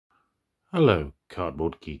Hello,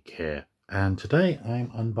 Cardboard Geek here, and today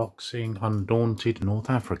I'm unboxing Undaunted North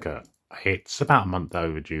Africa. It's about a month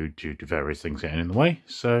overdue due to various things getting in the way,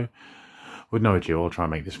 so with no ado, I'll try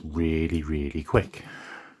and make this really quick.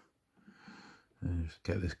 Let's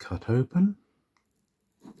get this cut open,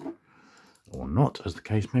 or not, as the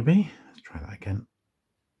case may be. Let's try that again.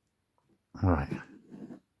 Alright,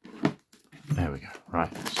 there we go. Right,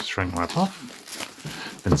 let's shrink wrap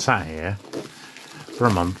off. Been sat here for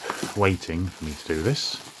a month waiting for me to do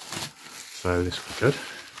this, so this will be good,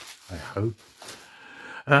 I hope.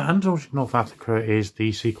 Undaunted North Africa is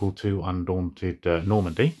the sequel to Undaunted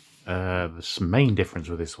Normandy. The main difference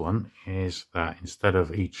with this one is that instead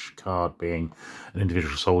of each card being an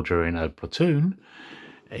individual soldier in a platoon,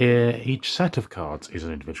 each set of cards is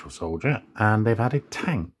an individual soldier, and they've added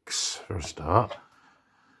tanks for a start.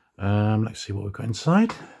 Let's see what we've got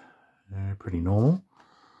inside. Pretty normal.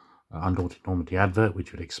 Undaunted Normandy advert,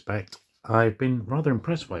 which you'd expect. I've been rather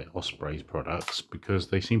impressed by Osprey's products because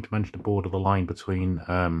they seem to manage to border the line between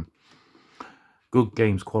good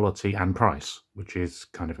games quality and price, which is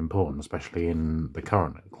kind of important, especially in the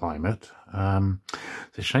current climate.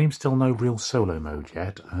 It's a shame still no real solo mode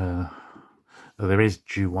yet, though there is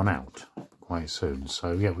due one out quite soon.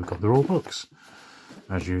 So yeah, we've got the rule books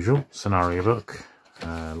as usual, scenario book,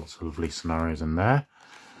 lots of lovely scenarios in there.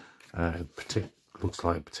 Looks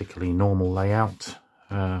like a particularly normal layout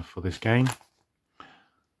for this game.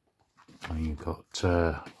 And you've got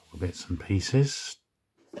bits and pieces,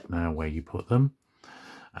 now where you put them,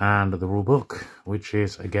 and the rule book, which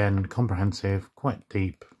is again comprehensive, quite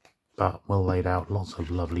deep, but well laid out. Lots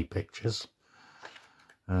of lovely pictures,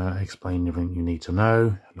 explain everything you need to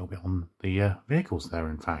know. A little bit on the vehicles there,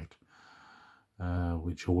 in fact,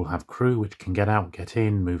 which all have crew, which can get out, get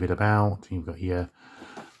in, move it about. You've got your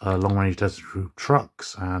long-range desert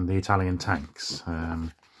trucks and the Italian tanks.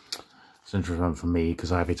 It's interesting one for me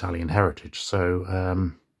because I have Italian heritage,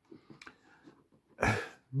 so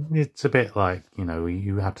it's a bit like, you know,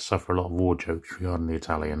 you have to suffer a lot of war jokes regarding the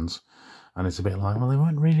Italians, and it's a bit like, well, they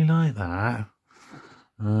weren't really like that,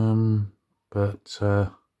 but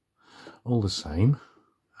all the same.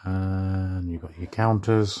 And you've got your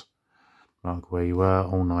counters, mark where you were,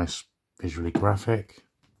 all nice visually graphic.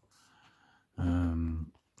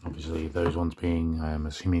 Obviously those ones being, I'm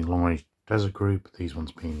assuming, long range desert group, these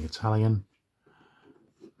ones being the Italian.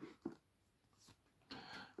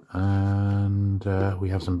 And we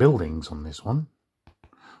have some buildings on this one,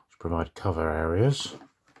 which provide cover areas.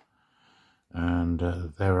 And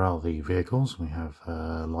there are the vehicles. We have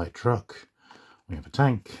a light truck, we have a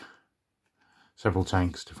tank, several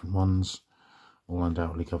tanks, different ones, all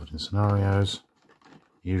undoubtedly covered in scenarios.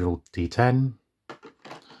 Usual D10,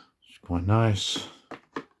 which is quite nice.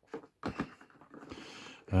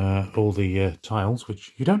 All the tiles,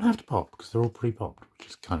 which you don't have to pop because they're all pre-popped, which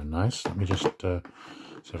is kind of nice. Let me just see if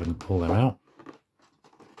I can pull them out.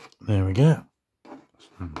 There we go.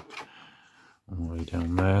 All the way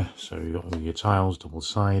down there. So you've got all your tiles,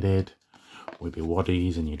 double-sided, with your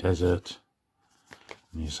waddies and your desert.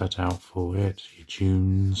 And you're set out for it. Your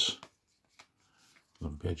dunes.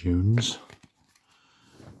 Love a bit of dunes.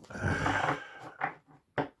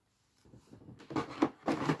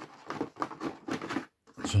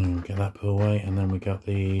 So we'll get that put away, and then we got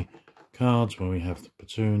the cards where we have the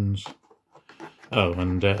platoons. Oh,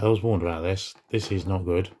 and I was warned about this. This is not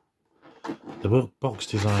good. The box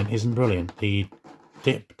design isn't brilliant. The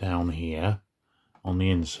dip down here on the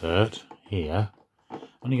insert here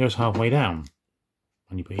only goes halfway down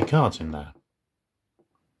when you put your cards in there,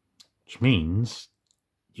 which means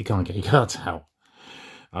you can't get your cards out.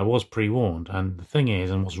 I was pre-warned, and the thing is,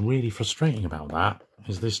 and what's really frustrating about that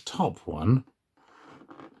is this top one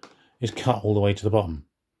is cut all the way to the bottom,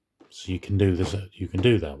 so you can do this. You can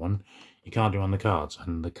do that one. You can't do it on the cards,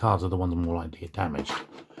 and the cards are the ones more likely to get damaged.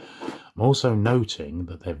 I'm also noting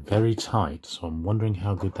that they're very tight, so I'm wondering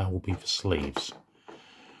how good that will be for sleeves.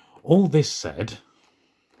 All this said,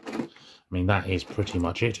 I mean, that is pretty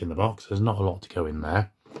much it in the box. There's not a lot to go in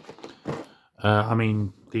there. I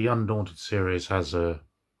mean, the Undaunted series has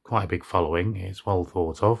quite a big following. It's well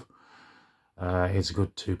thought of. It's a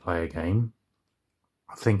good two-player game.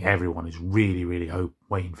 I think everyone is really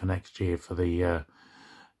waiting for next year for the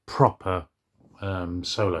proper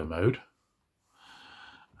solo mode.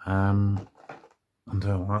 And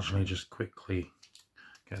I'll actually just quickly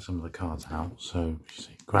get some of the cards out. So you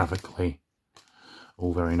see, graphically,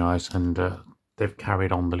 all very nice, and they've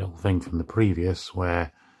carried on the little thing from the previous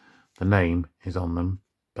where the name is on them,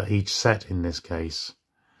 but each set in this case,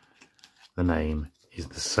 the name is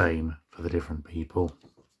the same for the different people.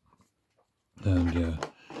 And yeah,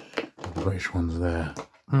 the British ones there.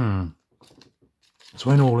 So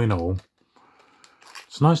in all,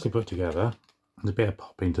 it's nicely put together. There's a bit of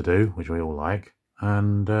popping to do, which we all like,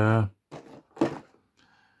 and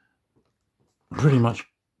pretty much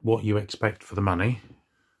what you expect for the money,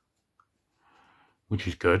 which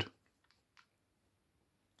is good.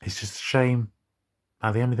 It's just a shame.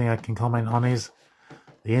 Now, the only thing I can comment on is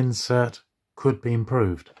the insert could be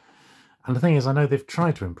improved. And the thing is, I know they've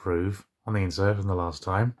tried to improve on the insert from the last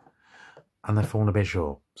time, and they've fallen a bit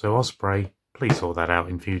short. So Osprey, please sort that out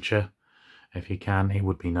in future. If you can, it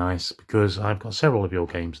would be nice, because I've got several of your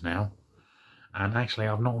games now, and actually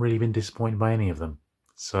I've not really been disappointed by any of them.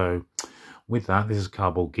 So with that, this is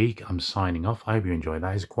Cardboard Geek. I'm signing off. I hope you enjoyed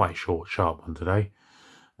that. It's quite a short, sharp one today.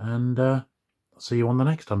 And I'll see you on the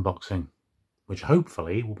next unboxing, which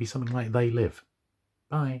hopefully will be something like They Live.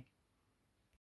 Bye.